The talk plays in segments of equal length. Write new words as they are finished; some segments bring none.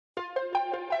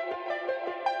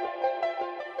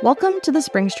Welcome to the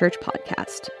Springs Church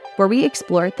podcast, where we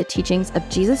explore the teachings of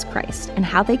Jesus Christ and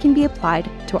how they can be applied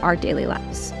to our daily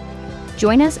lives.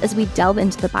 Join us as we delve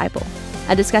into the Bible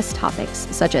and discuss topics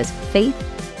such as faith,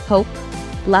 hope,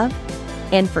 love,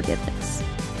 and forgiveness.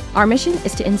 Our mission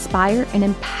is to inspire and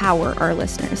empower our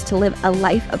listeners to live a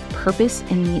life of purpose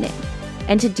and meaning,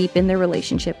 and to deepen their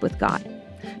relationship with God.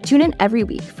 Tune in every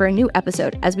week for a new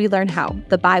episode as we learn how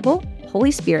the Bible,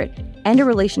 Holy Spirit, and a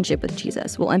relationship with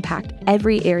Jesus will impact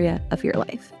every area of your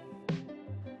life.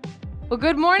 Well,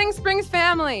 good morning, Springs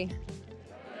family.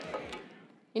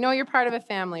 You know you're part of a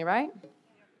family, right?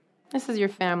 This is your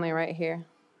family right here.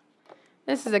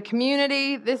 This is a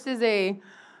community. This is a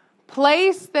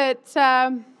place that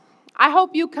I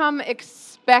hope you come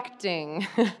expecting.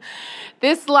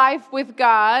 This life with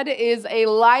God is a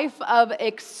life of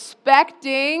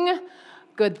expecting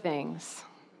good things.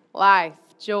 Life,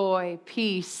 joy,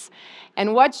 peace.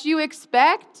 And what you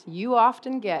expect, you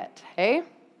often get, hey?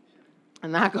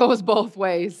 And that goes both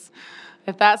ways.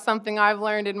 If that's something I've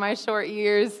learned in my short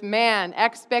years, man,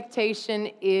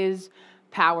 expectation is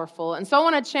powerful. And so I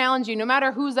want to challenge you, no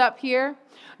matter who's up here,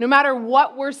 no matter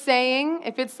what we're saying,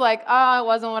 if it's like, it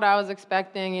wasn't what I was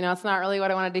expecting, it's not really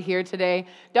what I wanted to hear today,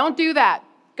 don't do that.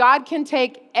 God can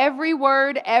take every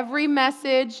word, every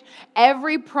message,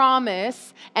 every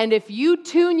promise, and if you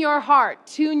tune your heart,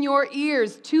 tune your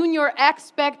ears, tune your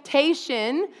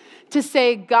expectation to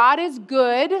say, God is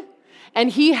good, and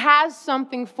He has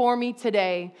something for me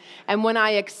today, and when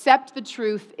I accept the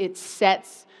truth, it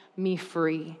sets me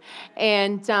free.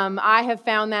 And I have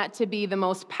found that to be the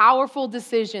most powerful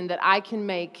decision that I can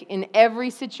make in every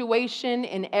situation,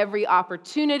 in every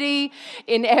opportunity,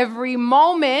 in every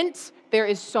moment. There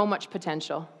is so much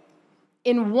potential.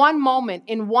 In one moment,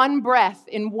 in one breath,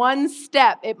 in one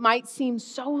step, it might seem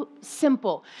so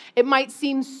simple. It might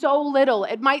seem so little.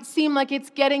 It might seem like it's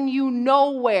getting you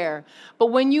nowhere. But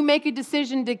when you make a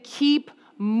decision to keep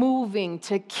moving,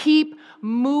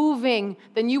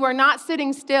 then you are not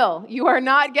sitting still. You are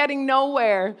not getting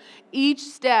nowhere. Each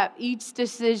step, each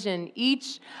decision,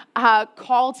 each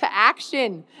call to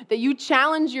action that you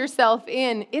challenge yourself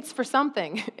in, it's for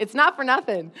something. It's not for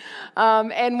nothing.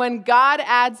 And when God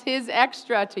adds His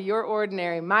extra to your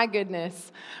ordinary, my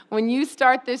goodness, when you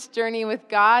start this journey with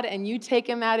God and you take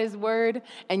Him at His word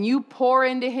and you pour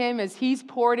into Him as He's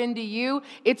poured into you,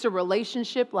 it's a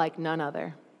relationship like none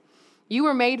other. You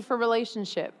were made for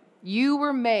relationship. You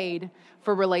were made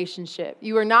for relationship.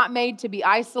 You were not made to be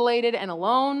isolated and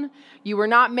alone. You were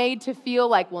not made to feel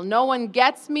like, well, no one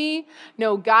gets me.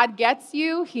 No, God gets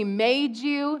you. He made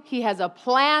you. He has a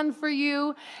plan for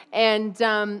you. And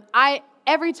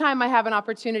every time I have an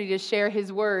opportunity to share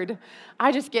His word,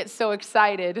 I just get so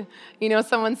excited.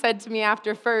 Someone said to me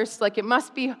after first, like, it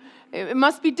must be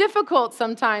difficult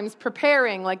sometimes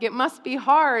preparing. Like, it must be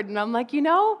hard. And I'm like,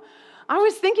 I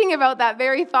was thinking about that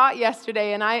very thought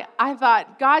yesterday, and I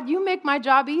thought, God, you make my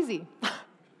job easy,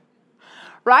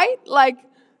 right? Like,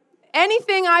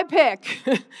 anything I pick,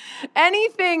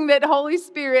 anything that Holy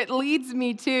Spirit leads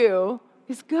me to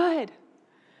is good,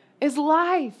 is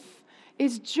life,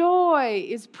 is joy,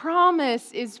 is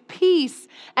promise, is peace.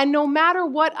 And no matter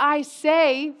what I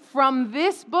say from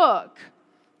this book,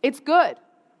 it's good.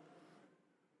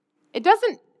 It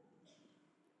doesn't,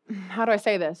 how do I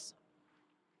say this?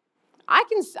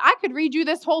 I could read you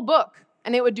this whole book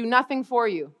and it would do nothing for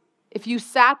you if you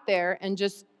sat there and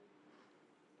just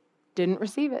didn't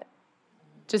receive it.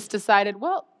 Just decided,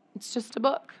 well, it's just a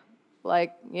book.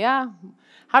 Like, yeah,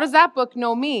 how does that book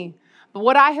know me? But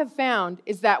what I have found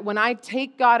is that when I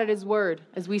take God at His word,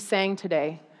 as we sang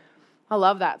today, I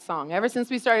love that song. Ever since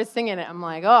we started singing it, I'm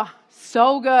like, oh,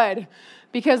 so good.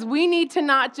 Because we need to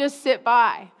not just sit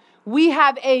by. We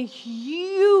have a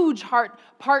huge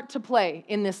part to play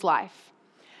in this life.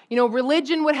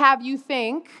 Religion would have you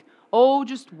think,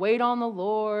 just wait on the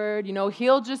Lord.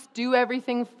 He'll just do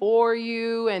everything for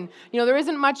you. And, there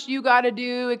isn't much you got to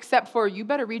do except for you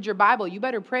better read your Bible. You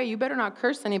better pray. You better not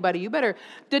curse anybody. You better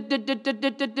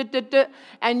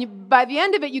And by the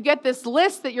end of it, you get this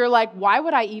list that you're like, why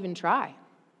would I even try?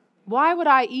 Why would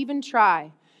I even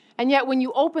try? And yet when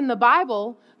you open the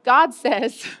Bible, God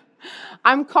says,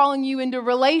 I'm calling you into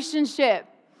relationship.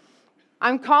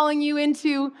 I'm calling you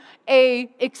into a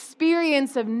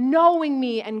experience of knowing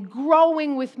me and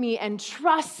growing with me and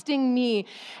trusting me.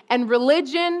 And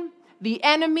religion, the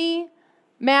enemy,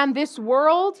 man, this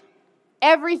world,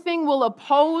 everything will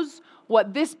oppose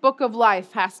what this book of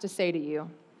life has to say to you.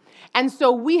 And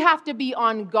so we have to be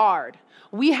on guard.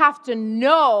 We have to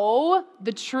know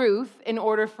the truth in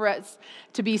order for us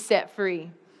to be set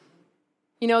free.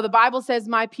 The Bible says,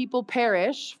 my people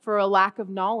perish for a lack of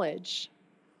knowledge.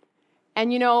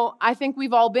 And I think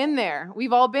we've all been there.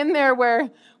 We've all been there where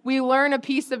we learn a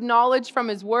piece of knowledge from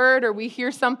his word, or we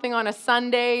hear something on a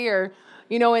Sunday, or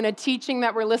in a teaching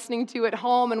that we're listening to at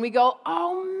home, and we go,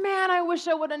 oh man, I wish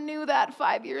I would have knew that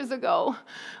 5 years ago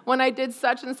when I did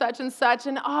such and such and such,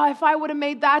 and if I would have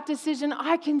made that decision,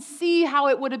 I can see how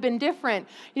it would have been different.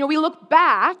 We look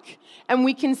back and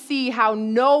we can see how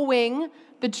knowing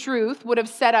the truth would have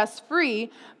set us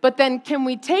free, but then can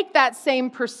we take that same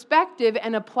perspective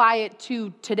and apply it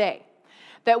to today?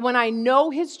 That when I know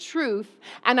his truth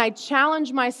and I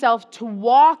challenge myself to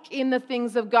walk in the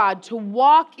things of God, to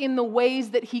walk in the ways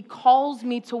that he calls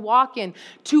me to walk in,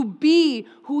 to be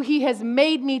who he has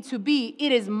made me to be,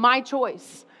 it is my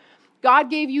choice.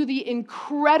 God gave you the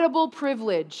incredible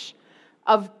privilege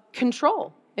of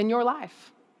control in your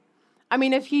life. I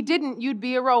mean, if he didn't, you'd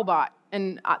be a robot,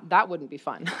 and that wouldn't be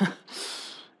fun.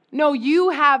 No,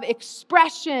 you have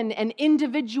expression and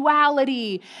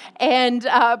individuality and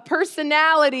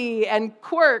personality and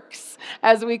quirks,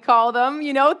 as we call them,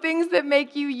 things that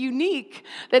make you unique,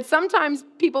 that sometimes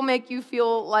people make you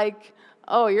feel like,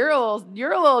 oh, you're a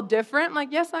little different. I'm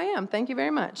like, yes, I am. Thank you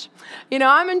very much.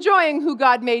 I'm enjoying who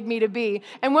God made me to be.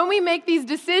 And when we make these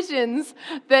decisions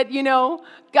that,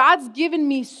 God's given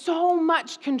me so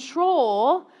much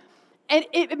control, and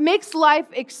it makes life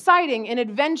exciting, an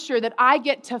adventure that I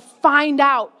get to find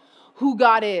out who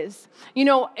God is.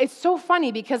 It's so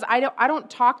funny because I don't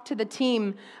talk to the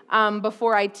team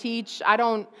before I teach. I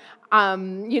don't,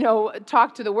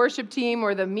 talk to the worship team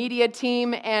or the media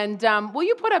team. And will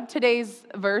you put up today's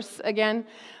verse again?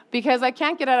 Because I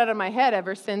can't get it out of my head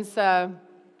ever since,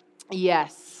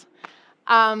 yes.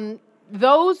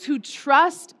 Those who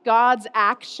trust God's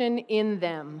action in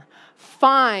them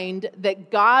find that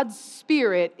God's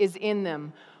Spirit is in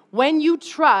them. When you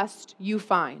trust, you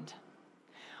find.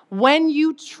 When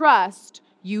you trust,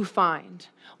 you find.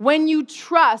 When you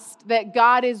trust that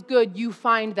God is good, you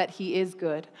find that he is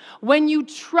good. When you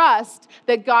trust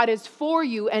that God is for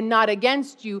you and not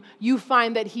against you, you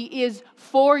find that he is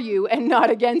for you and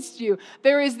not against you.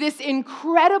 There is this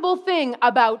incredible thing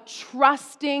about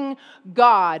trusting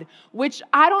God, which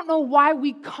I don't know why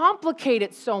we complicate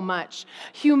it so much.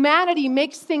 Humanity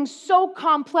makes things so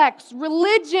complex.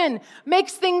 Religion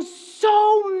makes things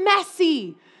so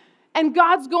messy. And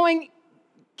God's going,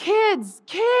 Kids,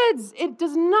 it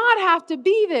does not have to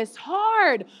be this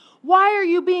hard. Why are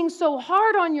you being so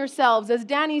hard on yourselves? As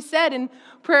Danny said in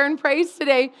prayer and praise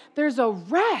today, there's a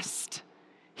rest.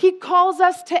 He calls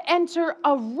us to enter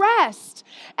a rest.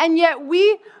 And yet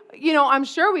we, I'm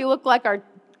sure we look like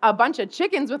a bunch of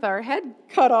chickens with our head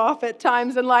cut off at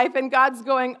times in life, and God's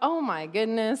going, oh my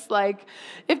goodness,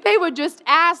 if they would just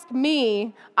ask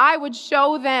me, I would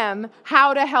show them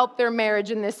how to help their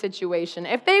marriage in this situation.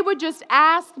 If they would just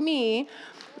ask me,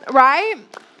 right?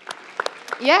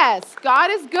 Yes,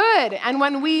 God is good. And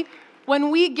when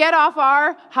we get off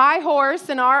our high horse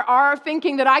and our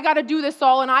thinking that I got to do this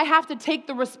all and I have to take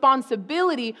the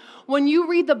responsibility, when you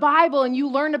read the Bible and you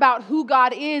learn about who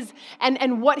God is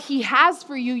and what he has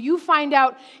for you, you find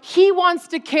out he wants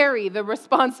to carry the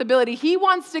responsibility. He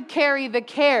wants to carry the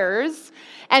cares.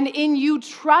 And in you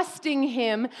trusting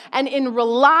him and in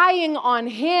relying on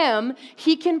him,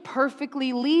 he can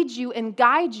perfectly lead you and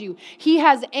guide you. He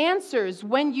has answers.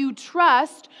 When you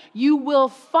trust, you will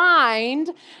find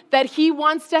that he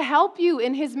wants to help you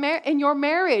in your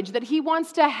marriage, that he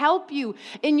wants to help you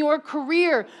in your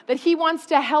career, that he wants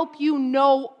to help you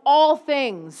know all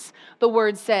things, the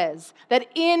word says. That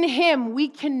in him we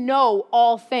can know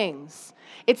all things.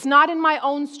 It's not in my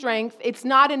own strength. It's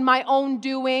not in my own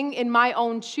doing, in my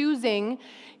own choosing.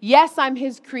 Yes, I'm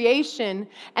his creation,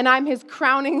 and I'm his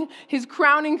crowning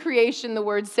creation, the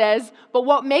word says. But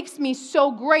what makes me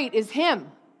so great is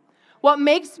him. What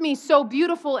makes me so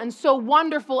beautiful and so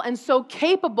wonderful and so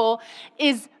capable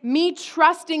is me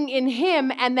trusting in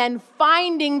him and then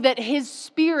finding that his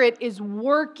Spirit is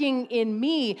working in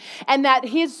me and that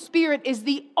his Spirit is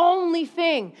the only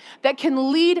thing that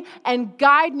can lead and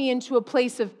guide me into a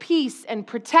place of peace and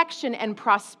protection and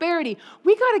prosperity.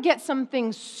 We got to get some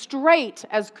things straight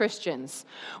as Christians.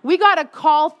 We got to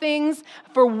call things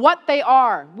for what they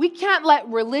are. We can't let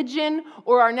religion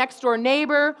or our next door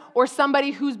neighbor or somebody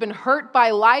who's been hurt by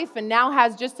life and now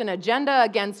has just an agenda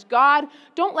against God,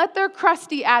 don't let their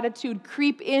crusty attitude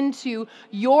creep into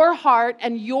your heart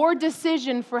and your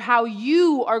decision for how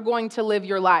you are going to live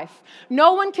your life.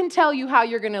 No one can tell you how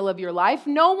you're going to live your life.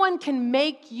 No one can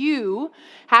make you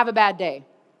have a bad day.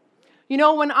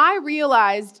 When I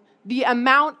realized the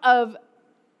amount of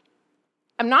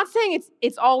I'm not saying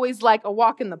it's always like a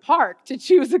walk in the park to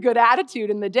choose a good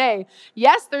attitude in the day.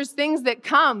 Yes, there's things that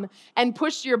come and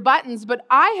push your buttons, but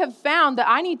I have found that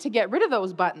I need to get rid of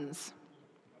those buttons.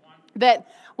 That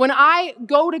when I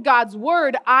go to God's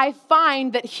word, I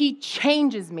find that he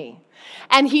changes me.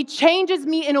 And he changes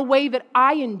me in a way that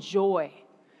I enjoy.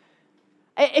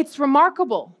 It's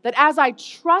remarkable that as I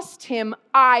trust him,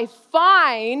 I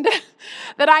find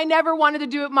that I never wanted to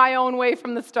do it my own way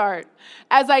from the start.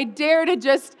 As I dare to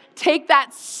just take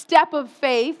that step of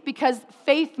faith, because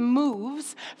faith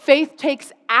moves, faith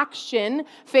takes action,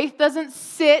 faith doesn't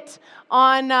sit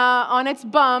on its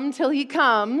bum till he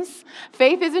comes.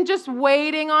 Faith isn't just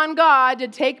waiting on God to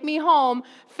take me home.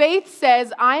 Faith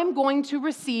says, I am going to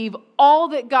receive all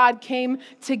that God came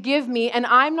to give me, and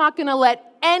I'm not going to let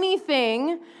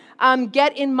anything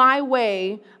get in my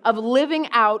way of living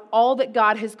out all that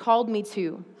God has called me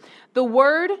to. The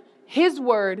word, his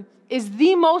word, is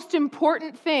the most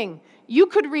important thing. You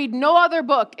could read no other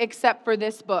book except for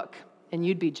this book, and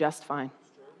you'd be just fine.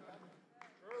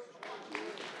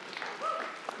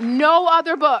 No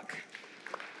other book.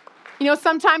 You know,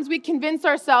 sometimes we convince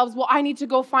ourselves, well, I need to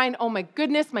go find, oh my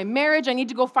goodness, my marriage, I need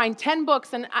to go find 10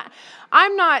 books. And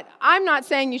I'm not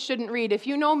saying you shouldn't read. If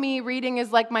you know me, reading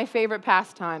is like my favorite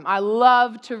pastime. I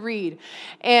love to read.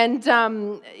 And,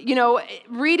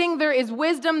 reading, there is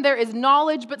wisdom, there is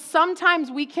knowledge, but sometimes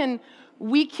we can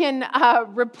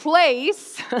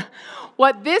replace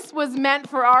what this was meant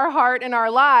for our heart and our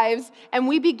lives, and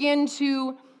we begin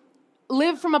to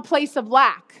live from a place of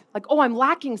lack. Like, oh, I'm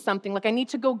lacking something. Like, I need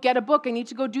to go get a book. I need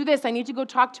to go do this. I need to go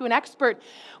talk to an expert.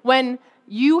 When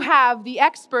you have the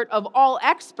expert of all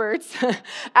experts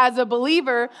as a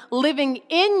believer living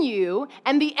in you,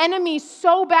 and the enemy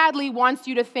so badly wants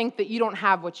you to think that you don't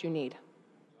have what you need.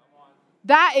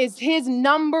 That is his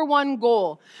number one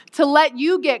goal, to let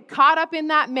you get caught up in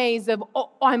that maze of, oh,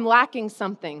 I'm lacking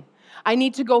something. I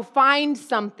need to go find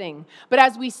something. But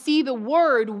as we see the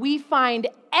word, we find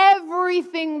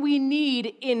everything we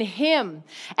need in him.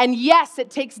 And yes, it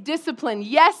takes discipline.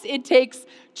 Yes, it takes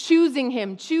choosing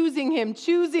him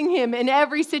in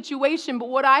every situation. But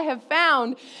what I have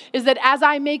found is that as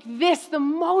I make this the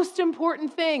most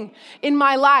important thing in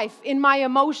my life, in my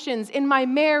emotions, in my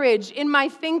marriage, in my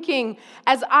thinking,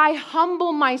 as I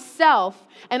humble myself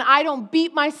and I don't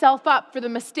beat myself up for the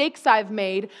mistakes I've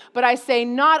made, but I say,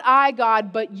 not I,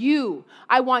 God, but you.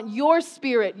 I want your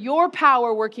spirit, your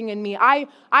power working in me. I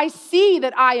see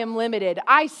that I am limited.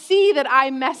 I see that I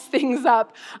mess things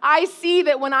up. I see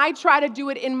that when I try to do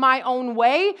it in my own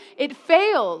way, it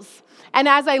fails. And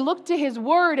as I look to his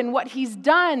word and what he's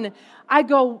done, I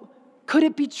go, could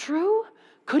it be true?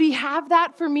 Could he have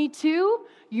that for me too?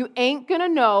 You ain't gonna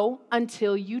know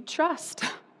until you trust.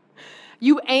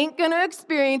 You ain't gonna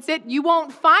experience it. You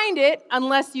won't find it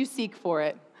unless you seek for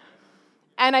it.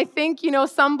 And I think,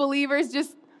 some believers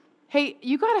just, hey,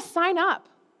 you gotta sign up.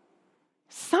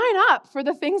 Sign up for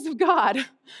the things of God.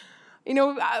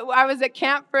 I was at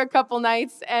camp for a couple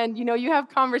nights, and, you have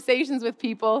conversations with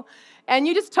people, and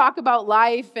you just talk about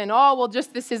life, and,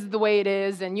 this is the way it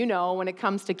is, and, when it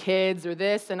comes to kids or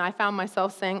this, and I found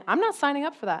myself saying, I'm not signing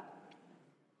up for that.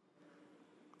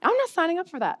 I'm not signing up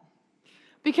for that.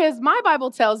 Because my Bible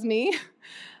tells me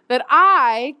that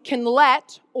I can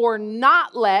let or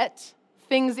not let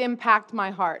things impact my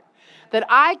heart. That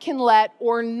I can let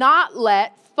or not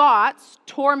let thoughts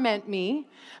torment me.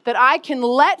 That I can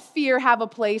let fear have a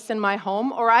place in my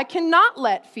home, or I cannot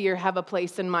let fear have a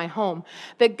place in my home.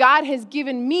 That God has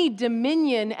given me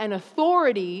dominion and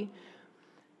authority.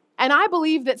 And I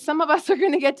believe that some of us are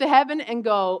going to get to heaven and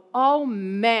go, oh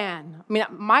man. I mean,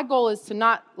 my goal is to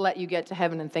not let you get to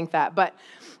heaven and think that. But,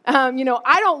 I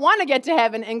don't want to get to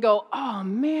heaven and go, oh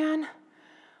man,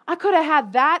 I could have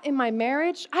had that in my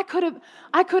marriage. I could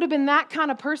have been that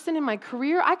kind of person in my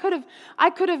career. I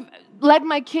could have led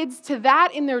my kids to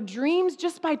that in their dreams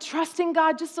just by trusting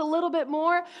God just a little bit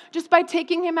more, just by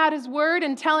taking him at his word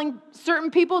and telling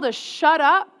certain people to shut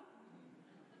up.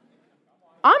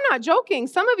 I'm not joking.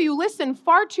 Some of you listen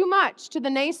far too much to the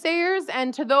naysayers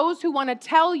and to those who want to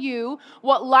tell you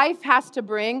what life has to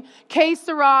bring. Que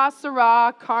sera,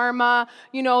 karma.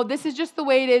 This is just the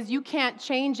way it is. You can't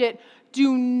change it.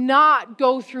 Do not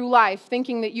go through life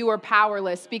thinking that you are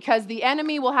powerless, because the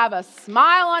enemy will have a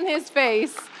smile on his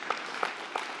face.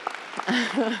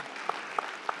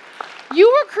 You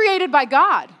were created by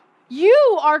God.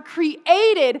 You are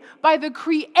created by the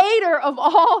creator of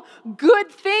all good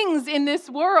things in this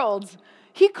world.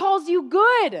 He calls you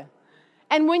good.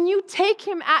 And when you take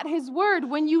him at his word,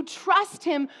 when you trust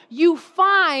him, you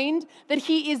find that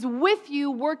he is with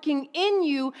you, working in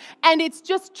you, and it's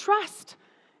just trust.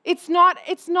 a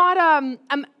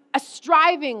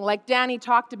striving like Danny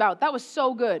talked about. That was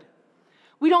so good.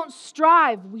 We don't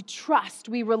strive, we trust,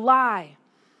 we rely.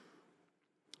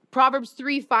 Proverbs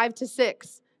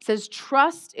 3:5-6 says,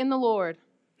 trust in the Lord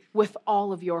with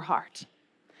all of your heart.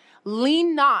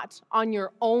 Lean not on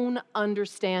your own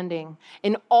understanding.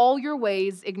 In all your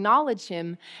ways, acknowledge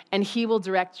him, and he will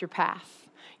direct your path.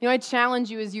 You know, I challenge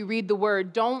you as you read the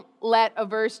word, don't let a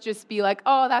verse just be like,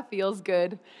 oh, that feels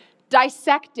good.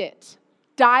 Dissect it.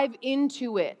 Dive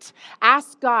into it.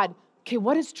 Ask God, okay,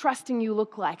 what does trusting you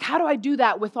look like? How do I do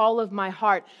that with all of my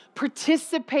heart?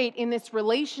 Participate in this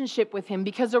relationship with him,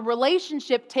 because a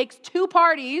relationship takes two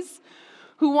parties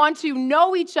who want to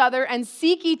know each other and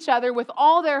seek each other with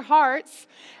all their hearts.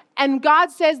 And God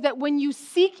says that when you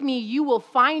seek me, you will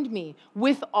find me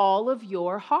with all of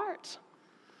your heart.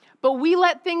 But we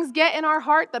let things get in our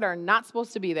heart that are not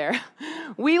supposed to be there.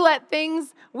 We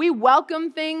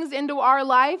welcome things into our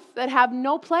life that have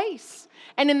no place.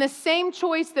 And in the same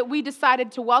choice that we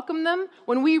decided to welcome them,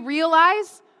 when we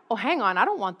realize, oh, hang on, I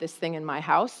don't want this thing in my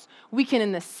house, we can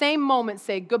in the same moment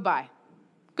say goodbye.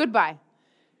 Goodbye.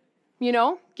 You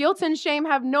know, guilt and shame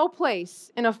have no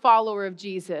place in a follower of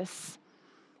Jesus.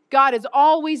 God is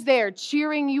always there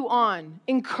cheering you on,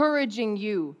 encouraging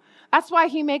you. That's why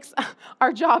he makes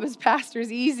our job as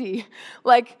pastors easy.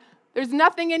 Like, there's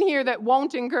nothing in here that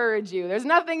won't encourage you. There's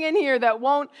nothing in here that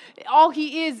won't. All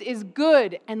he is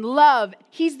good and love.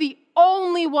 He's the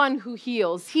only one who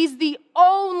heals. He's the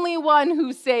only one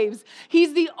who saves.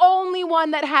 He's the only one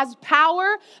that has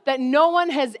power that no one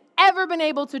has ever been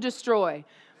able to destroy.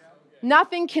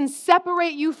 Nothing can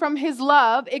separate you from his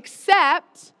love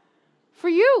except for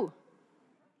you.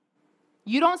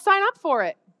 You don't sign up for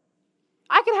it.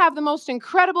 I could have the most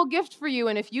incredible gift for you,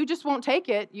 and if you just won't take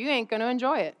it, you ain't going to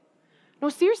enjoy it. No,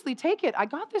 seriously, take it. I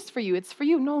got this for you. It's for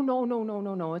you.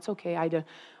 No. It's okay.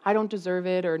 I don't deserve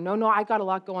it. Or no, I got a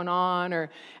lot going on.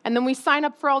 And then we sign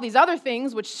up for all these other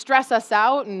things which stress us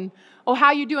out. And, oh,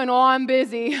 how you doing? Oh, I'm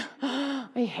busy.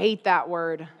 I hate that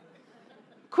word.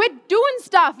 Quit doing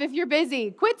stuff if you're busy.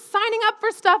 Quit signing up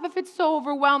for stuff if it's so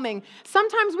overwhelming.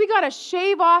 Sometimes we got to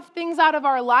shave off things out of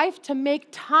our life to make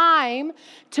time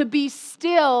to be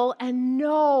still and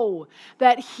know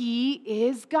that he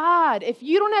is God. If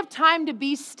you don't have time to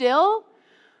be still,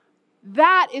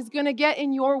 that is going to get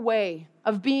in your way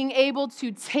of being able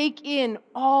to take in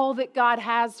all that God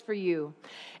has for you.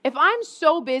 If I'm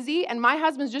so busy and my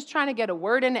husband's just trying to get a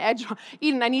word in edge,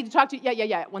 Eden, I need to talk to you.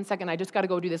 Yeah. 1 second. I just got to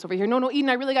go do this over here. No,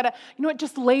 Eden, I really got to, you know what,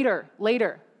 just later.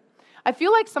 I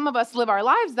feel like some of us live our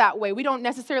lives that way. We don't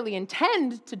necessarily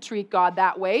intend to treat God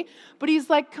that way, but he's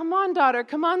like, come on, daughter,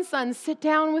 come on, son, sit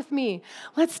down with me.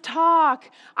 Let's talk.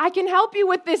 I can help you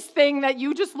with this thing that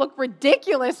you just look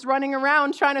ridiculous running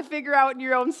around trying to figure out in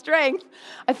your own strength.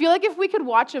 I feel like if we could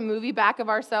watch a movie back of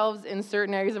ourselves in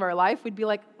certain areas of our life, we'd be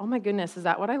like, oh my goodness, is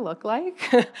that what I look like?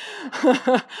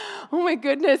 Oh my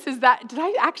goodness, did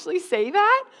I actually say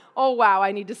that? Oh, wow,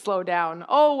 I need to slow down.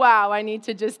 Oh, wow, I need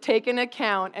to just take an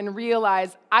account and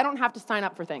realize I don't have to sign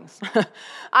up for things.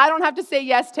 I don't have to say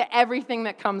yes to everything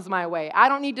that comes my way. I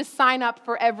don't need to sign up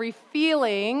for every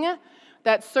feeling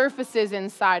that surfaces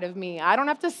inside of me. I don't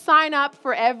have to sign up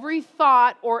for every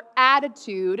thought or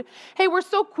attitude. Hey, we're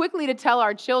so quickly to tell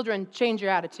our children, change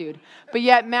your attitude. But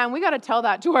yet, man, we got to tell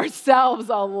that to ourselves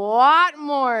a lot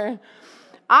more.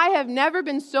 I have never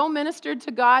been so ministered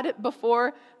to God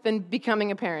before than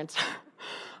becoming a parent.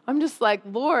 I'm just like,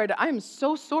 Lord, I'm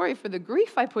so sorry for the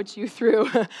grief I put you through.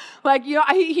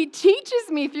 He teaches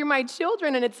me through my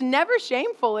children, and it's never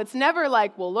shameful. It's never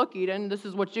like, well, look, Eden, this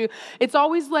is what you, it's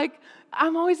always like,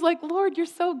 I'm always like, Lord, you're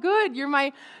so good. You're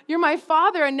my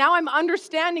father, and now I'm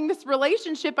understanding this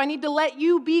relationship. I need to let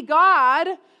you be God.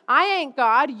 I ain't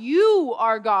God. You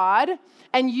are God.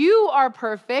 And you are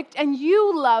perfect, and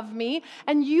you love me,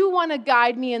 and you want to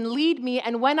guide me and lead me,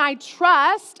 and when I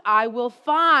trust, I will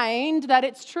find that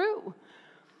it's true.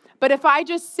 But if I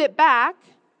just sit back,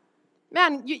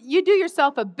 man, you do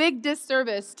yourself a big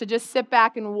disservice to just sit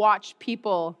back and watch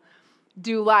people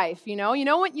do life, you know? You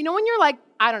know when you're like,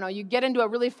 I don't know, you get into a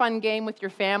really fun game with your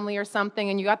family or something,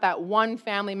 and you got that one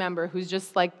family member who's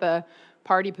just like the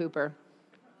party pooper.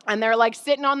 And they're like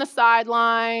sitting on the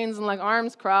sidelines and like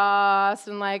arms crossed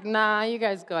and like, nah, you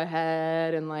guys go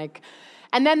ahead.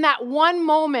 And then that one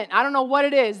moment, I don't know what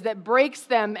it is, that breaks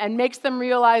them and makes them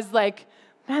realize like,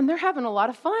 man, they're having a lot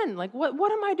of fun. Like,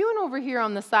 what am I doing over here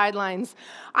on the sidelines?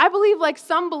 I believe like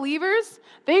some believers,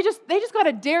 they just got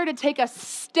to dare to take a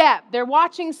step. They're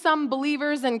watching some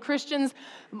believers and Christians,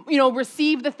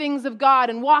 receive the things of God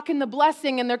and walk in the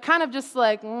blessing, and they're kind of just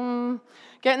like,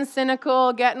 getting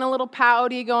cynical, getting a little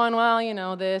pouty, going,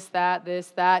 well, this,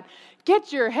 that.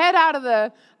 Get your head out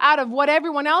of what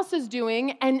everyone else is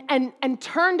doing and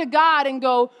turn to God and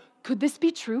go, could this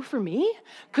be true for me?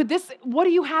 What do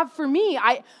you have for me?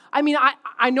 I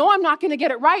know I'm not going to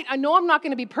get it right. I know I'm not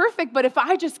going to be perfect, but if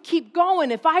I just keep going,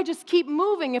 if I just keep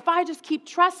moving, if I just keep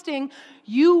trusting,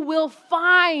 you will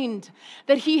find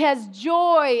that he has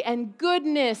joy and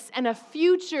goodness and a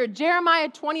future. Jeremiah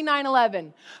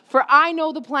 29:11, for I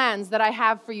know the plans that I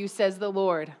have for you, says the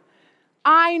Lord.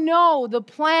 I know the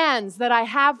plans that I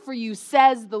have for you,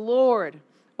 says the Lord.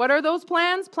 What are those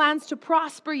plans? Plans to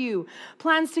prosper you,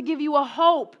 plans to give you a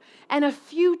hope and a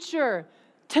future,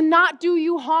 to not do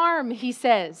you harm, he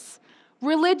says.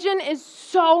 Religion is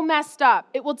so messed up.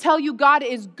 It will tell you God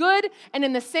is good and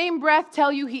in the same breath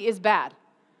tell you he is bad.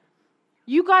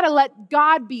 You got to let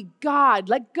God be God.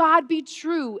 Let God be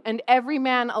true and every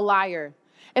man a liar.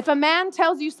 If a man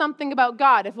tells you something about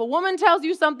God, if a woman tells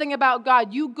you something about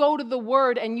God, you go to the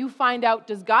Word and you find out,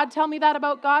 does God tell me that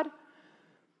about God?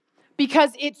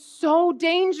 Because it's so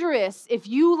dangerous if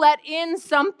you let in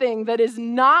something that is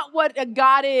not what a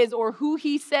God is or who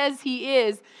he says he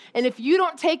is. And if you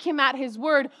don't take him at his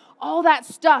word, all that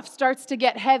stuff starts to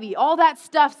get heavy. All that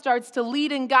stuff starts to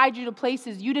lead and guide you to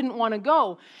places you didn't want to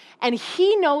go. And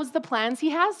he knows the plans he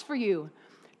has for you.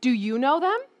 Do you know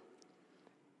them?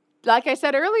 Like I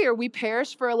said earlier, we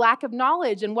perish for a lack of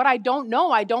knowledge. And what I don't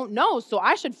know. So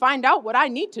I should find out what I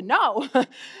need to know.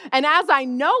 And as I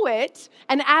know it,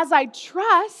 and as I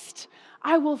trust,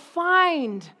 I will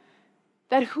find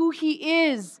that who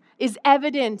he is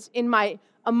evident in my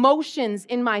emotions,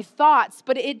 in my thoughts.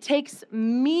 But it takes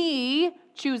me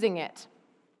choosing it.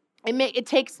 It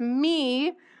takes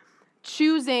me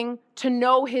choosing to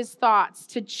know his thoughts,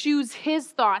 to choose his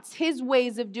thoughts, his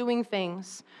ways of doing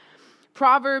things.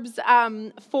 Proverbs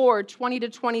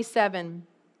 4:20-27.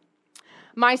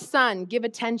 My son, give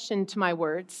attention to my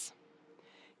words.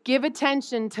 Give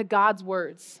attention to God's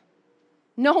words.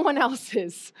 No one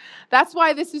else's. That's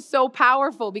why this is so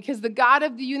powerful, because the God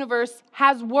of the universe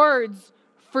has words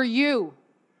for you.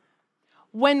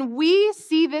 When we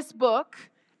see this book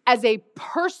as a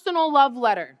personal love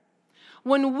letter,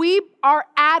 when our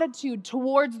attitude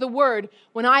towards the word,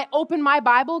 when I open my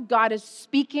Bible, God is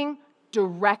speaking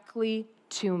directly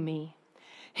to me.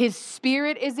 His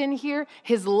spirit is in here,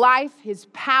 his life, his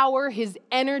power, his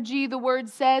energy, the word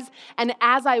says. And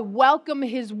as I welcome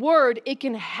his word, it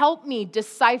can help me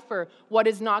decipher what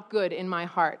is not good in my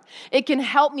heart. It can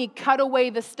help me cut away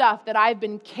the stuff that I've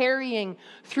been carrying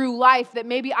through life that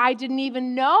maybe I didn't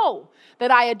even know that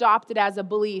I adopted as a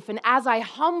belief. And as I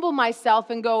humble myself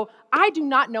and go, I do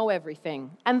not know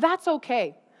everything, and that's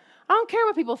okay. I don't care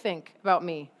what people think about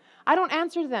me. I don't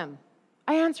answer to them.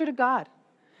 I answer to God.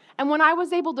 And when I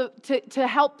was able to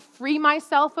help free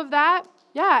myself of that,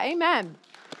 yeah, amen.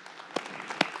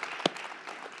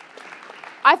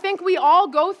 I think we all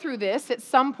go through this at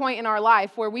some point in our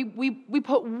life where we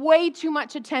put way too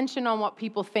much attention on what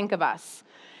people think of us.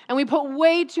 And we put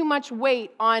way too much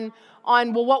weight on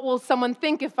well, what will someone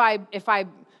think if I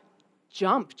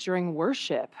jump during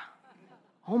worship?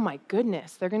 Oh my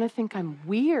goodness, they're going to think I'm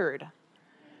weird.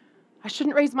 I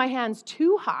shouldn't raise my hands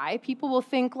too high. People will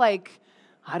think like,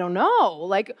 I don't know,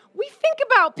 like we think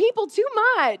about people too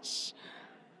much,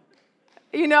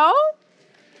 you know?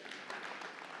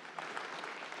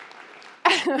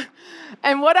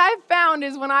 And what I've found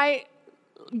is when I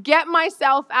get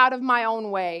myself out of my own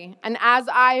way, and as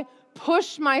I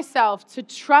push myself to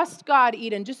trust God,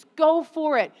 Eden, just go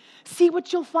for it. See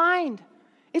what you'll find.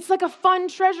 It's like a fun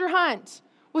treasure hunt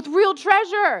with real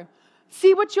treasure.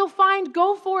 See what you'll find.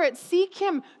 Go for it. Seek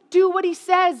him. Do what he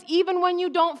says, even when you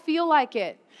don't feel like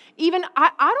it. Even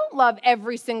I don't love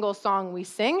every single song we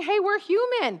sing. Hey, we're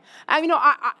human.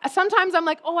 Sometimes I'm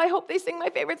like, oh, I hope they sing my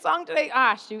favorite song today.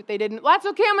 Shoot, they didn't. Well, that's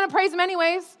okay. I'm going to praise them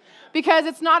anyways, because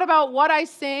it's not about what I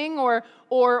sing or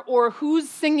who's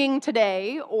singing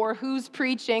today or who's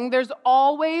preaching. There's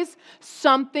always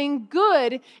something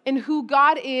good in who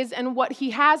God is and what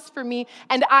he has for me,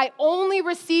 and I only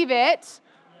receive it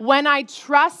when I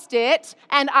trust it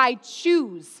and I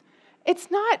choose. It's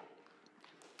not.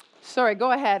 Sorry,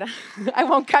 go ahead. I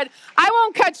won't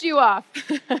cut you off.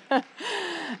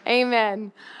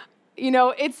 Amen.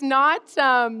 It's not,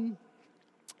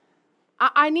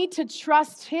 I need to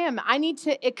trust him. I need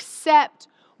to accept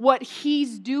what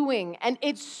he's doing. And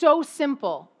it's so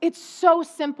simple. It's so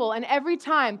simple. And every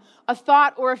time a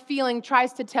thought or a feeling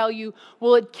tries to tell you,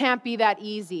 well, it can't be that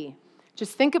easy,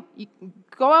 just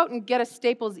go out and get a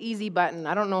Staples Easy button.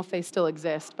 I don't know if they still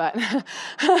exist, but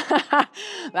that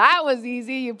was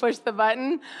easy. You push the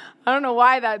button. I don't know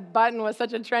why that button was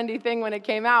such a trendy thing when it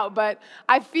came out, but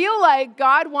I feel like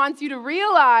God wants you to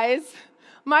realize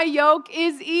my yoke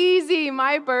is easy,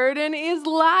 my burden is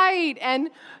light.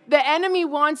 And the enemy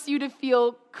wants you to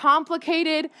feel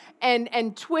complicated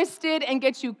and twisted and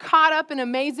get you caught up in a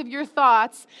maze of your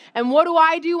thoughts. And what do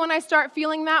I do when I start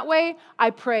feeling that way?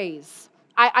 I praise.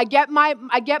 I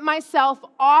get myself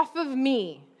off of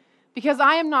me because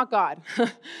I am not God.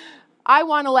 I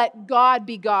want to let God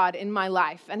be God in my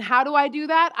life. And how do I do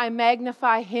that? I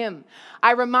magnify him.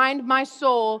 I remind my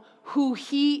soul who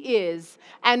he is.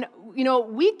 And,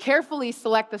 we carefully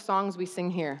select the songs we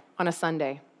sing here on a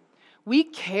Sunday. We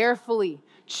carefully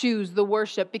choose the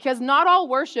worship because not all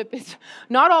worship is,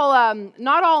 not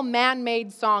all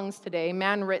man-made songs today,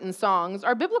 man-written songs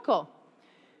are biblical.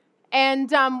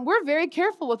 And we're very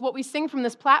careful with what we sing from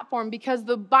this platform because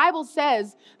the Bible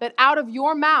says that out of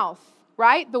your mouth,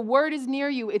 right? The word is near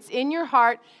you. It's in your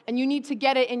heart, and you need to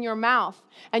get it in your mouth.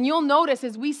 And you'll notice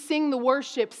as we sing the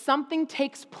worship, something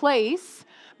takes place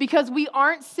because we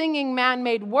aren't singing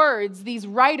man-made words. These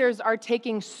writers are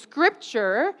taking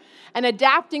scripture and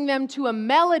adapting them to a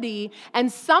melody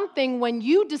and something when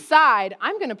you decide,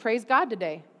 I'm going to praise God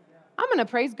today. I'm going to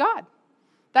praise God.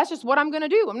 That's just what I'm going to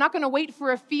do. I'm not going to wait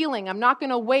for a feeling. I'm not going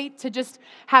to wait to just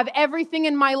have everything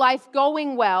in my life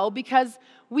going well because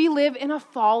we live in a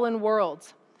fallen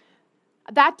world.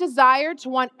 That desire to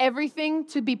want everything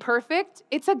to be perfect,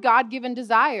 it's a God-given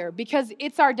desire because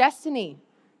it's our destiny.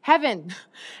 Heaven,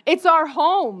 it's our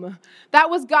home.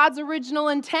 That was God's original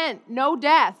intent. No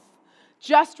death,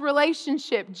 just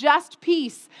relationship, just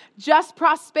peace, just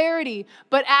prosperity.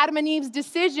 But Adam and Eve's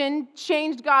decision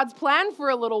changed God's plan for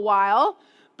a little while.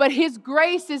 But his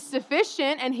grace is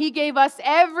sufficient, and he gave us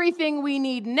everything we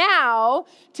need now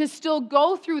to still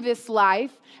go through this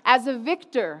life as a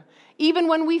victor. Even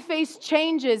when we face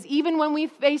changes, even when we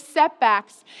face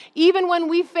setbacks, even when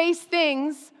we face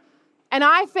things, and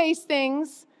I face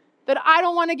things that I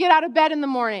don't want to get out of bed in the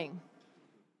morning.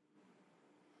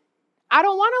 I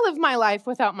don't want to live my life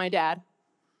without my dad.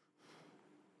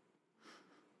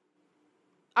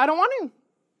 I don't want to.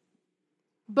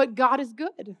 But God is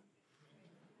good.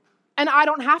 And I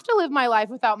don't have to live my life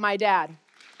without my dad.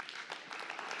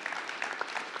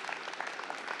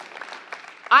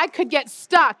 I could get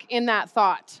stuck in that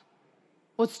thought.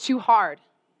 Well, it's too hard.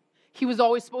 He was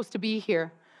always supposed to be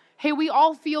here. Hey, we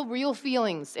all feel real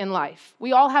feelings in life.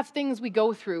 We all have things we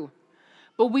go through.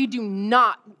 But we do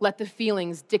not let the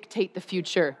feelings dictate the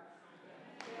future.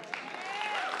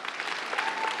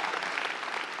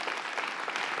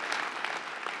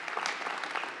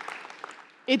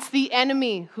 It's the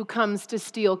enemy who comes to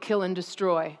steal, kill, and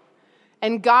destroy.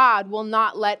 And God will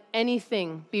not let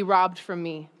anything be robbed from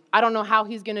me. I don't know how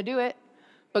he's going to do it,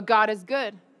 but God is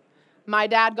good. My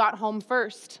dad got home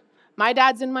first. My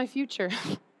dad's in my future.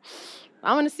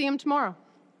 I'm going to see him tomorrow.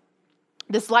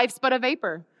 This life's but a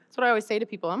vapor. That's what I always say to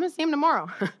people. I'm going to see him tomorrow.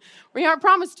 We aren't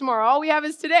promised tomorrow. All we have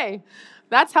is today.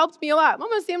 That's helped me a lot. I'm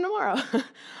going to see him tomorrow.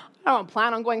 I don't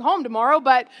plan on going home tomorrow,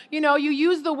 but you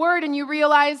use the word and you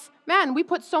realize, man, we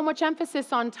put so much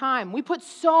emphasis on time. We put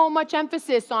so much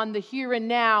emphasis on the here and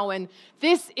now, and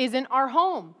this isn't our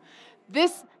home.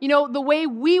 This, the way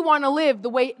we want to live, the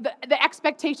way, the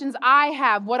expectations I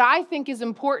have, what I think is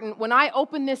important. When I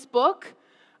open this book,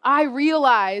 I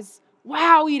realize,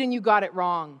 wow, Eden, you got it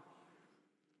wrong.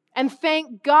 And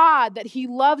thank God that he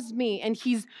loves me and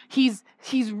he's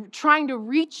trying to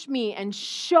reach me and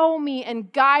show me and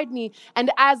guide me.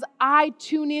 And as I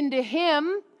tune into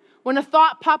him, when a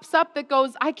thought pops up that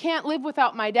goes, I can't live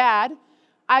without my dad,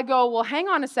 I go, well, hang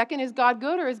on a second. Is God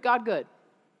good or is God good?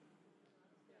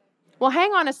 Well,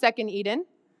 hang on a second, Eden.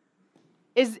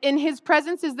 Is in his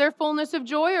presence, is there fullness of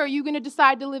joy, or are you going to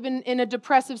decide to live in a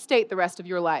depressive state the rest of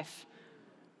your life?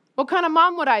 What kind of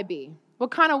mom would I be? What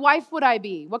kind of wife would I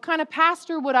be? What kind of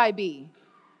pastor would I be?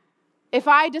 If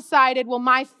I decided, well,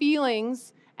 my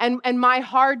feelings and my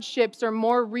hardships are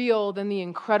more real than the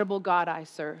incredible God I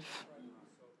serve.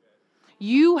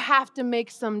 You have to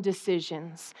make some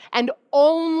decisions, and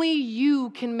only you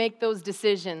can make those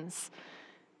decisions.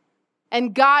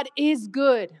 And God is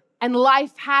good, and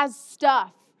life has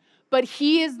stuff, but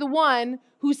he is the one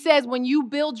who says when you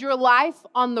build your life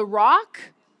on the rock,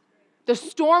 the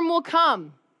storm will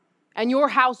come, and your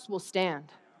house will stand.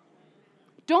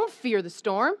 Don't fear the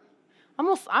storm.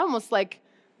 I almost like,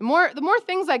 the more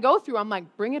things I go through, I'm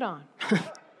like, bring it on.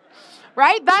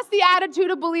 right? That's the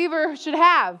attitude a believer should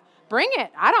have. Bring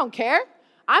it. I don't care.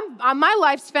 My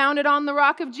life's founded on the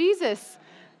rock of Jesus.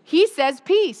 He says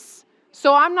peace.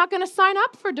 So I'm not going to sign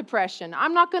up for depression.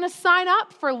 I'm not going to sign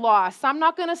up for loss. I'm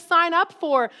not going to sign up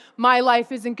for my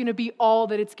life isn't going to be all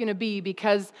that it's going to be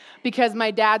because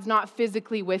my dad's not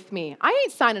physically with me. I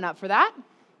ain't signing up for that.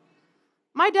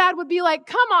 My dad would be like,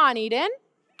 come on, Eden.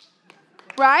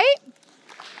 Right?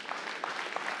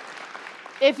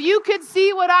 If you could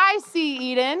see what I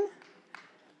see, Eden,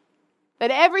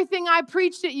 that everything I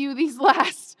preached at you these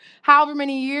last however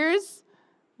many years,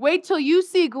 wait till you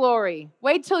see glory.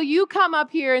 Wait till you come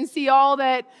up here and see all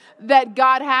that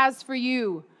God has for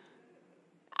you.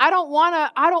 I don't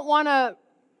want to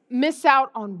miss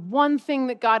out on one thing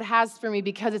that God has for me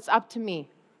because it's up to me.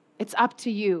 It's up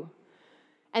to you.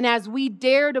 And as we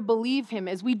dare to believe him,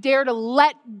 as we dare to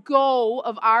let go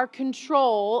of our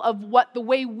control of the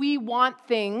way we want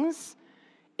things,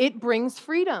 it brings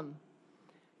freedom.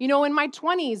 You know, in my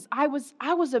 20s,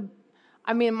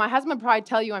 my husband would probably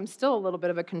tell you I'm still a little bit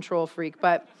of a control freak,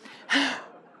 but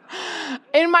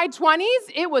in my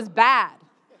 20s, it was bad.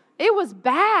 It was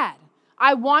bad.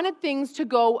 I wanted things to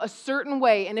go a certain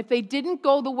way, and if they didn't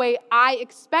go the way I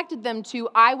expected them to,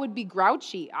 I would be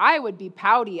grouchy. I would be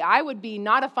pouty. I would be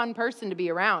not a fun person to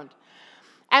be around.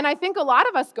 And I think a lot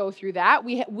of us go through that.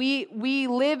 We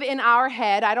live in our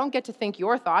head. I don't get to think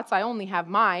your thoughts. I only have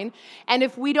mine. And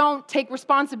if we don't take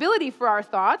responsibility for our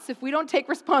thoughts, if we don't take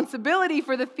responsibility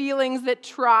for the feelings that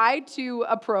try to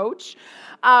approach,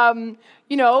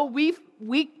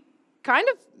 we kind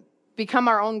of become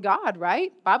our own God,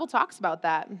 right? Bible talks about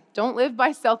that. Don't live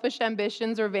by selfish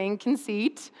ambitions or vain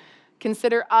conceit.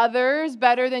 Consider others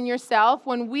better than yourself.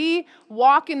 When we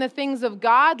walk in the things of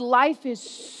God, life is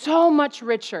so much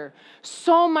richer,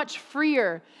 so much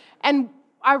freer. And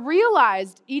I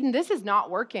realized, Eden, this is not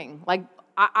working. Like,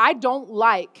 I don't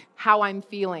like how I'm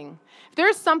feeling. If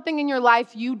there's something in your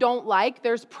life you don't like,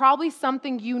 there's probably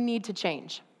something you need to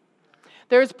change.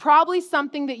 There's probably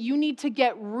something that you need to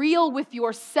get real with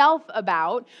yourself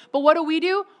about. But what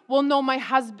do? Well, no,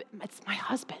 it's my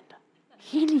husband.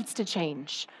 He needs to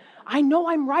change. I know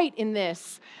I'm right in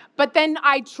this. But then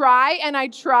I try and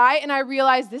I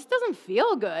realize this doesn't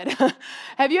feel good.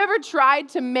 Have you ever tried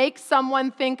to make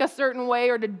someone think a certain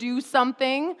way or to do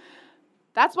something?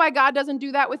 That's why God doesn't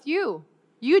do that with you.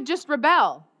 You just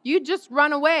rebel. You just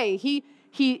run away. He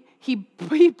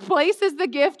places the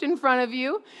gift in front of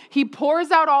you. He pours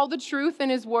out all the truth in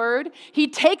his word. He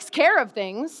takes care of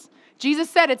things. Jesus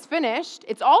said it's finished.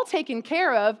 It's all taken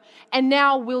care of. And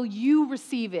now will you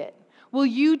receive it? Will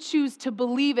you choose to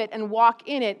believe it and walk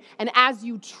in it? And as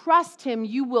you trust him,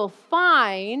 you will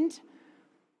find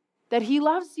that he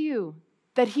loves you,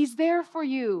 that he's there for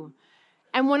you.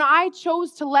 And when I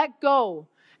chose to let go,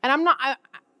 and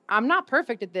I'm not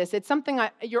perfect at this. It's something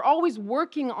you're always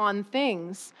working on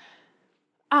things.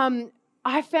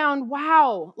 I found,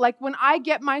 wow, like when I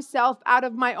get myself out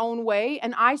of my own way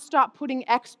and I stop putting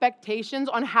expectations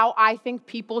on how I think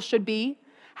people should be,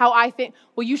 how I think,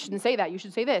 well, you shouldn't say that. You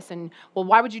should say this. And, well,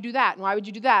 why would you do that? And why would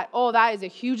you do that? Oh, that is a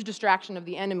huge distraction of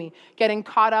the enemy, getting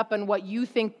caught up in what you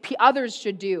think others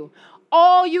should do.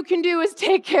 All you can do is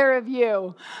take care of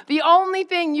you. The only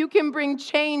thing you can bring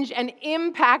change and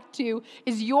impact to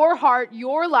is your heart,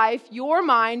 your life, your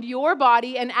mind, your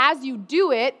body. And as you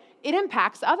do it, it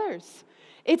impacts others.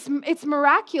 It's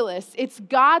miraculous. It's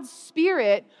God's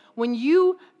Spirit when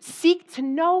you seek to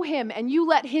know him and you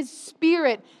let his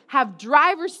Spirit have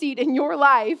driver's seat in your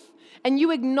life and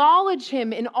you acknowledge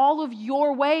him in all of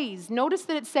your ways. Notice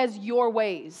that it says your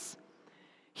ways.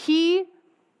 He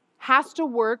has to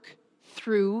work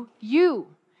through you.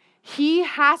 He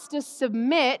has to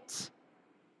submit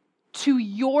to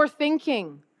your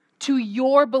thinking, to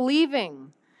your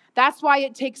believing. That's why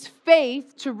it takes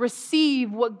faith to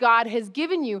receive what God has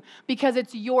given you, because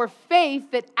it's your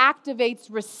faith that activates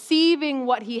receiving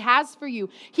what he has for you.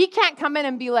 He can't come in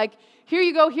and be like, here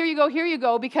you go, here you go, here you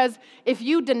go, because if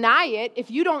you deny it,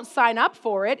 if you don't sign up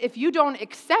for it, if you don't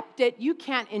accept it, you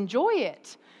can't enjoy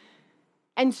it.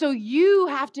 And so you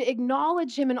have to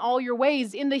acknowledge him in all your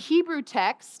ways. In the Hebrew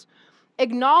text,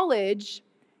 acknowledge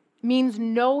means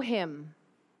know him.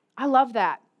 I love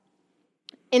that.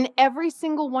 In every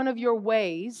single one of your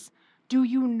ways, do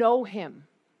you know him?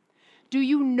 Do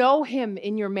you know him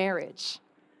in your marriage?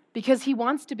 Because he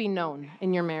wants to be known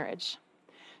in your marriage.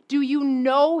 Do you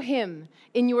know him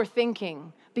in your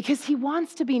thinking? Because he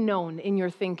wants to be known in your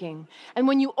thinking. And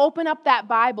when you open up that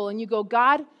Bible and you go,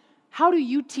 God, how do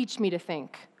you teach me to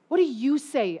think? What do you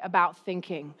say about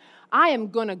thinking? I am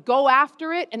going to go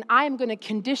after it, and I am going to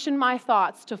condition my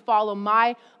thoughts to follow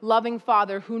my loving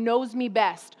Father who knows me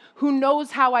best, who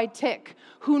knows how I tick,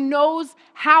 who knows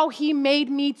how he made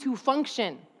me to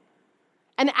function.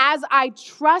 And as I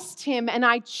trust him and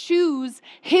I choose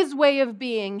his way of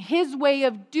being, his way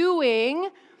of doing,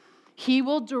 he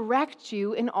will direct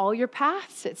you in all your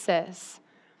paths, it says.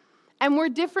 And we're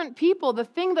different people. The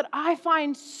thing that I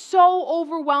find so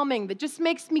overwhelming, that just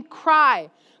makes me cry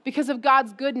because of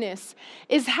God's goodness,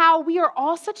 is how we are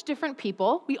all such different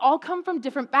people. We all come from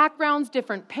different backgrounds,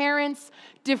 different parents,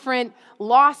 different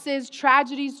losses,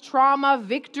 tragedies, trauma,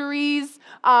 victories,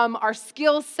 our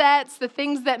skill sets, the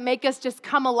things that make us just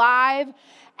come alive.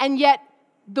 And yet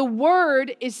the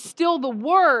word is still the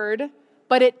word,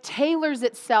 but it tailors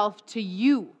itself to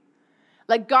you.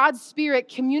 Like God's Spirit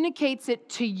communicates it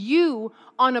to you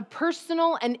on a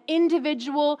personal and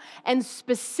individual and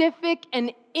specific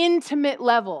and intimate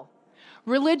level.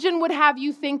 Religion would have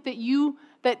you think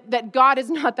that God is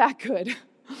not that good.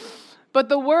 But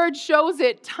the word shows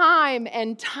it time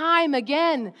and time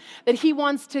again that he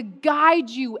wants to guide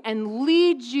you and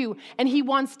lead you, and he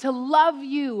wants to love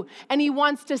you, and he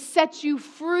wants to set you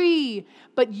free.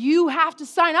 But you have to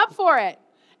sign up for it.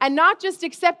 And not just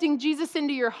accepting Jesus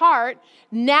into your heart,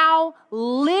 now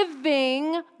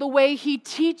living the way he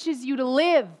teaches you to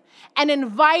live and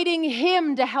inviting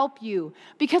him to help you.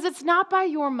 Because it's not by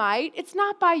your might, it's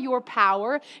not by your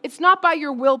power, it's not by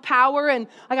your willpower and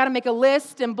I got to make a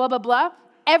list and blah, blah, blah.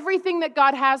 Everything that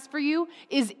God has for you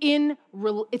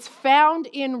it's found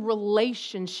in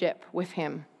relationship with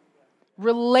him.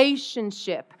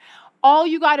 Relationship. All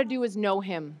you got to do is know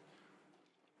him.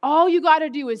 All you got to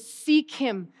do is seek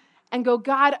him and go,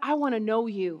 God, I want to know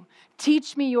you.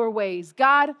 Teach me your ways.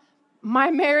 God,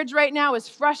 my marriage right now is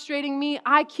frustrating me.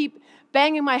 I keep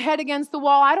banging my head against the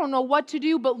wall. I don't know what to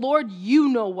do, but Lord, you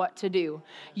know what to do.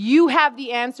 You have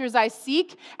the answers I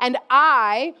seek, and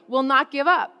I will not give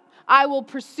up. I will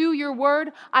pursue your word.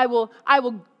 I will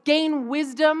gain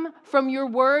wisdom from your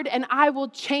word, and I will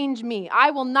change me.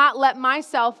 I will not let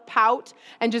myself pout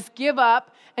and just give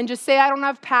up and just say I don't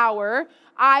have power.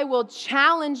 I will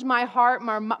challenge my heart,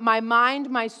 my mind,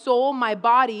 my soul, my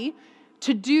body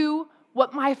to do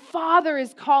what my Father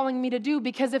is calling me to do.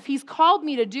 Because if he's called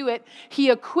me to do it,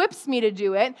 he equips me to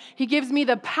do it. He gives me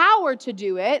the power to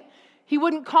do it. He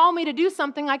wouldn't call me to do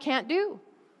something I can't do.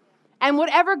 And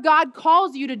whatever God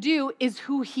calls you to do is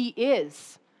who he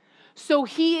is. So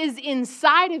he is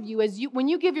inside of you. When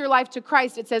you give your life to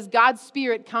Christ, it says God's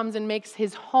Spirit comes and makes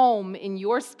his home in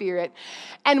your spirit.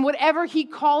 And whatever he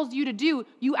calls you to do,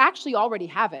 you actually already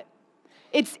have it.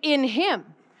 It's in him.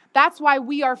 That's why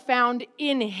we are found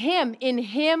in him. In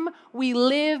him we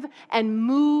live and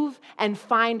move and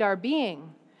find our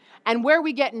being. And where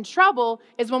we get in trouble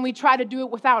is when we try to do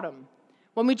it without him.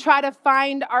 When we try to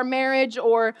find our marriage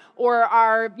or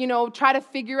our, try to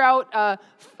figure out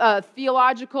a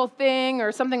theological thing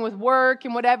or something with work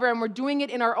and whatever, and we're doing it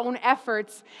in our own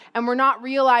efforts, and we're not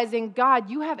realizing, God,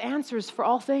 you have answers for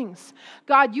all things.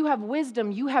 God, you have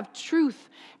wisdom, you have truth,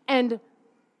 and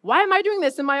why am I doing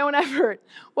this in my own effort?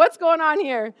 What's going on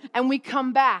here? And we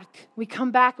come back. We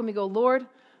come back and we go, Lord,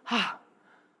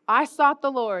 I sought the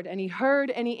Lord, and he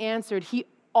heard and he answered. He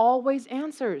always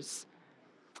answers.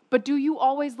 But do you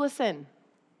always listen?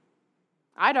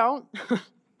 I don't.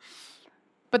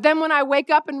 But then when I wake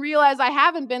up and realize I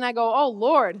haven't been, I go, oh,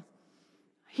 Lord,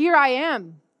 here I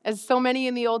am. As so many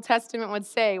in the Old Testament would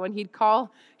say, when he'd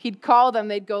call them,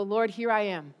 they'd go, Lord, here I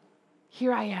am.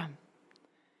 Here I am.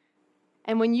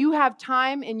 And when you have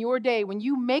time in your day, when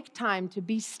you make time to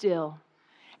be still,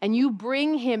 and you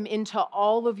bring him into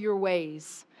all of your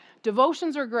ways,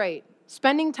 devotions are great.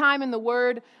 Spending time in the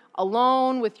Word,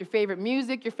 alone with your favorite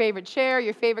music, your favorite chair,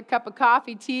 your favorite cup of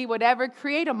coffee, tea, whatever.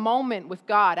 Create a moment with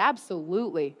God,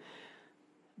 absolutely.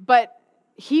 But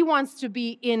he wants to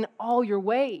be in all your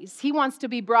ways. He wants to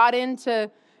be brought into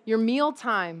your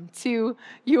mealtime, to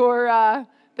your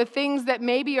the things that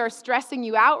maybe are stressing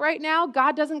you out right now.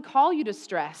 God doesn't call you to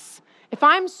stress. If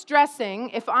I'm stressing,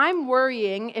 if I'm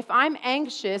worrying, if I'm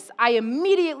anxious, I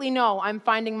immediately know I'm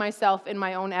finding myself in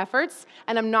my own efforts,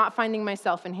 and I'm not finding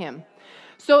myself in him.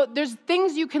 So there's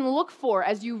things you can look for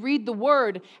as you read the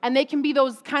word, and they can be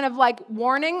those kind of like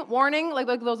warning,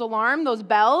 like those alarm, those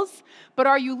bells, but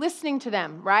are you listening to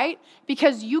them, right?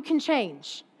 Because you can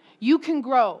change, you can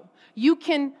grow, you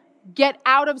can get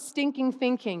out of stinking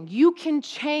thinking, you can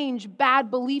change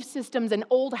bad belief systems and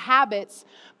old habits,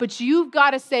 but you've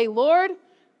got to say, Lord,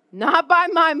 not by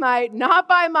my might, not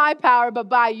by my power, but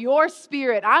by your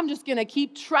Spirit, I'm just going to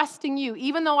keep trusting you,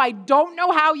 even though I don't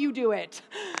know how you do it.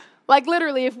 Like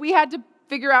literally, if we had to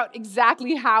figure out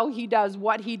exactly how he does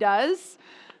what he does,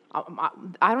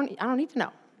 I don't need to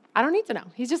know. I don't need to know.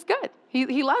 He's just good.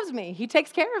 He loves me. He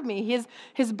takes care of me.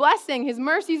 His blessing, his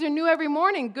mercies are new every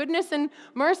morning. Goodness and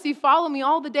mercy follow me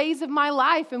all the days of my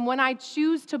life. And when I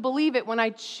choose to believe it,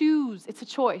 it's a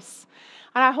choice.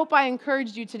 And I hope I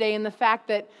encouraged you today in the fact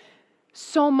that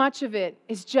so much of it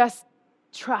is just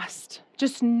trust,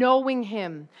 just knowing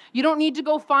him. You don't need to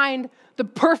go find the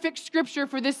perfect scripture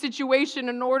for this situation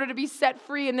in order to be set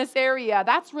free in this area.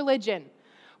 That's religion.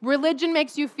 Religion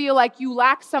makes you feel like you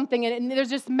lack something, and there's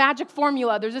this magic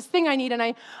formula. There's this thing I need, and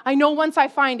I know once I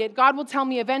find it, God will tell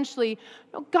me eventually.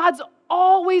 No, God's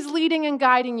always leading and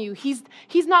guiding you. He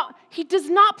does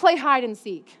not play hide and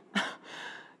seek.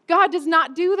 God does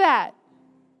not do that.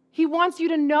 He wants you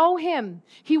to know him.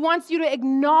 He wants you to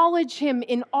acknowledge him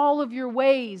in all of your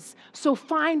ways. So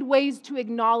find ways to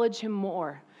acknowledge him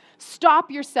more. Stop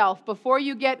yourself before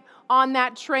you get on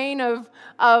that train of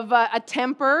a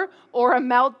temper or a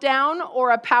meltdown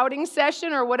or a pouting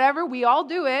session or whatever. We all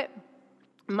do it,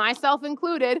 myself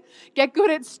included. Get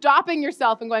good at stopping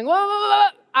yourself and going, whoa, whoa, whoa,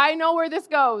 I know where this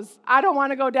goes. I don't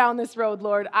want to go down this road,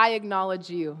 Lord. I acknowledge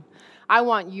you. I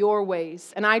want your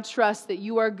ways, and I trust that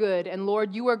you are good. And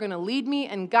Lord, you are going to lead me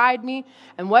and guide me.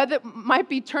 And whether it might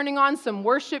be turning on some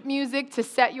worship music to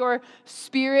set your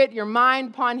spirit, your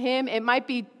mind upon him, it might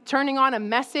be turning on a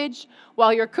message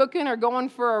while you're cooking or going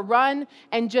for a run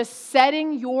and just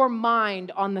setting your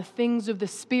mind on the things of the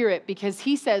Spirit, because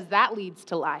he says that leads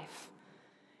to life.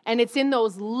 And it's in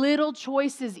those little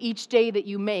choices each day that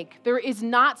you make. There is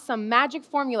not some magic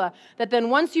formula that then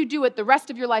once you do it, the rest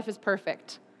of your life is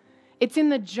perfect. It's in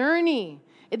the journey.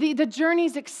 The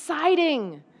journey's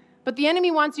exciting. But the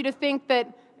enemy wants you to think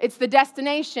that it's the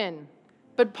destination.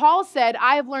 But Paul said,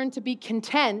 I have learned to be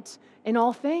content in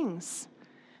all things.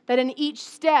 That in each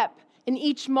step, in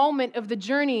each moment of the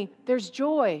journey, there's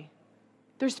joy.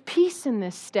 There's peace in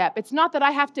this step. It's not that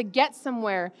I have to get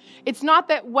somewhere. It's not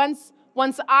that once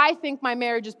I think my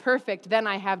marriage is perfect, then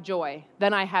I have joy,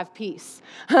 then I have peace.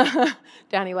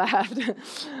 Danny laughed.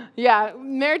 Yeah,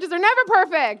 marriages are never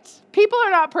perfect. People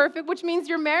are not perfect, which means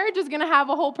your marriage is going to have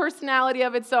a whole personality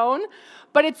of its own.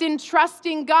 But it's in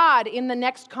trusting God in the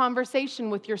next conversation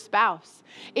with your spouse.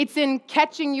 It's in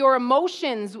catching your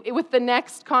emotions with the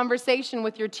next conversation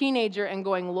with your teenager and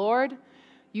going, Lord,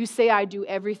 you say I do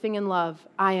everything in love.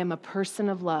 I am a person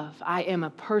of love. I am a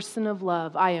person of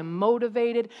love. I am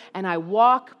motivated and I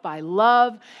walk by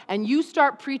love. And you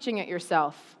start preaching at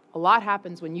yourself. A lot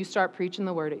happens when you start preaching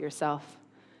the word at yourself.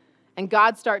 And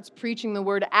God starts preaching the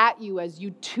word at you as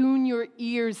you tune your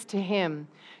ears to him.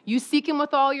 You seek him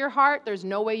with all your heart. There's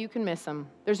no way you can miss him.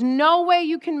 There's no way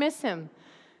you can miss him.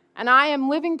 And I am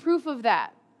living proof of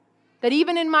that. That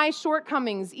even in my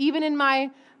shortcomings, even in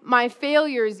my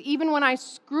failures, even when I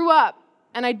screw up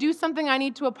and I do something I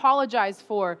need to apologize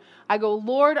for, I go,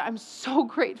 Lord, I'm so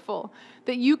grateful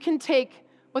that you can take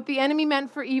what the enemy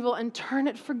meant for evil and turn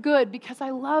it for good because I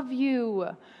love you.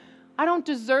 I don't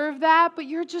deserve that, but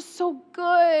you're just so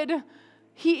good.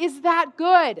 He is that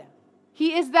good.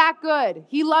 He is that good.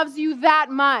 He loves you that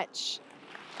much.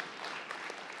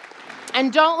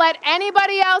 And don't let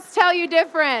anybody else tell you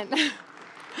different.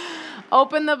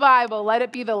 Open the Bible. Let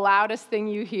it be the loudest thing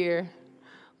you hear.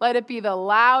 Let it be the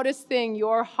loudest thing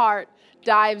your heart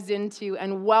dives into,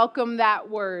 and welcome that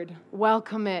word.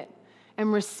 Welcome it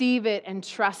and receive it and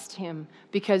trust him,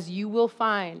 because you will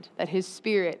find that his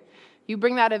Spirit, you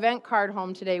bring that event card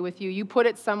home today with you. You put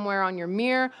it somewhere on your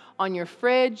mirror, on your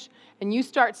fridge, and you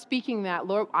start speaking that.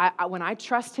 Lord, when I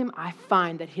trust him, I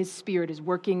find that his Spirit is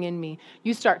working in me.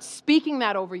 You start speaking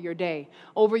that over your day,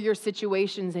 over your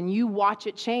situations, and you watch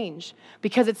it change.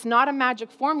 Because it's not a magic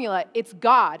formula. It's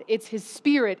God. It's his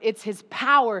Spirit. It's his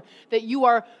power that you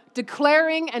are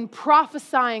declaring and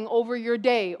prophesying over your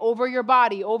day, over your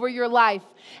body, over your life,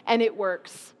 and it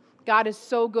works. God is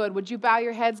so good. Would you bow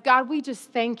your heads? God, we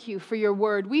just thank you for your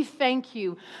word. We thank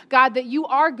you, God, that you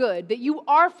are good, that you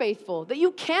are faithful, that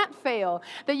you can't fail,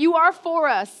 that you are for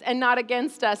us and not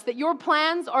against us, that your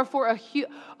plans are for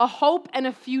a hope and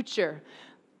a future.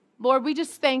 Lord, we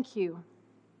just thank you,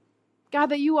 God,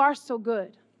 that you are so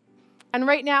good. And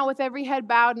right now, with every head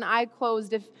bowed and eye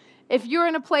closed, if you're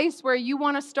in a place where you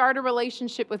want to start a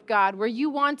relationship with God, where you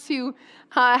want to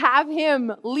have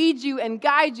him lead you and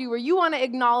guide you, where you want to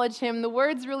acknowledge him, the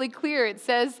word's really clear. It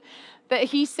says that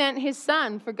he sent his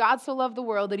son, for God so loved the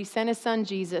world that he sent his son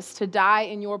Jesus to die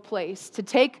in your place, to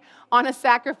take on a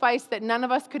sacrifice that none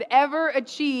of us could ever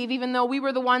achieve, even though we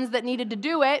were the ones that needed to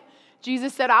do it.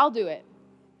 Jesus said, I'll do it.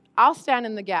 I'll stand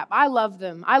in the gap. I love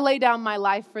them. I lay down my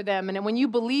life for them. And when you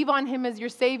believe on him as your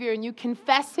Savior and you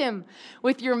confess him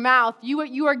with your mouth,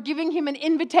 you are giving him an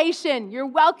invitation. You're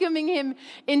welcoming him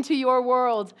into your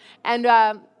world. And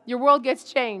your world gets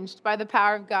changed by the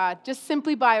power of God, just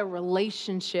simply by a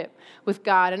relationship with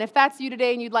God. And if that's you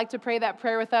today and you'd like to pray that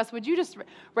prayer with us, would you just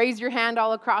raise your hand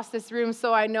all across this room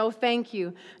so I know? Thank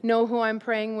you. Know who I'm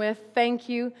praying with. Thank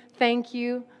you. Thank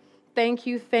you. Thank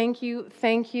you. Thank you.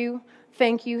 Thank you.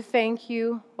 Thank you. Thank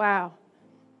you. Wow.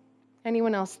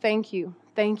 Anyone else? Thank you.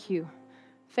 Thank you.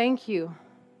 Thank you.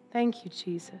 Thank you,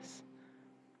 Jesus.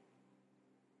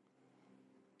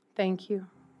 Thank you.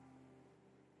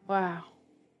 Wow.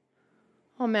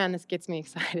 Oh man, this gets me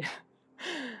excited.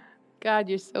 God,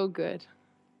 you're so good.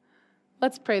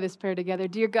 Let's pray this prayer together.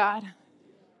 Dear God,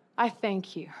 I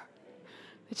thank you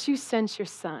that you sent your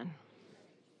son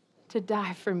to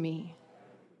die for me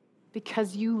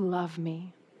because you love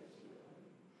me.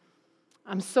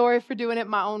 I'm sorry for doing it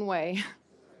my own way.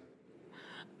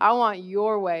 I want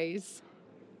your ways.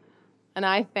 And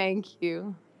I thank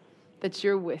you that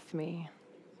you're with me.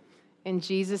 In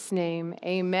Jesus' name,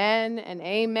 amen and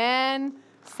amen.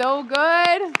 So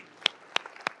good.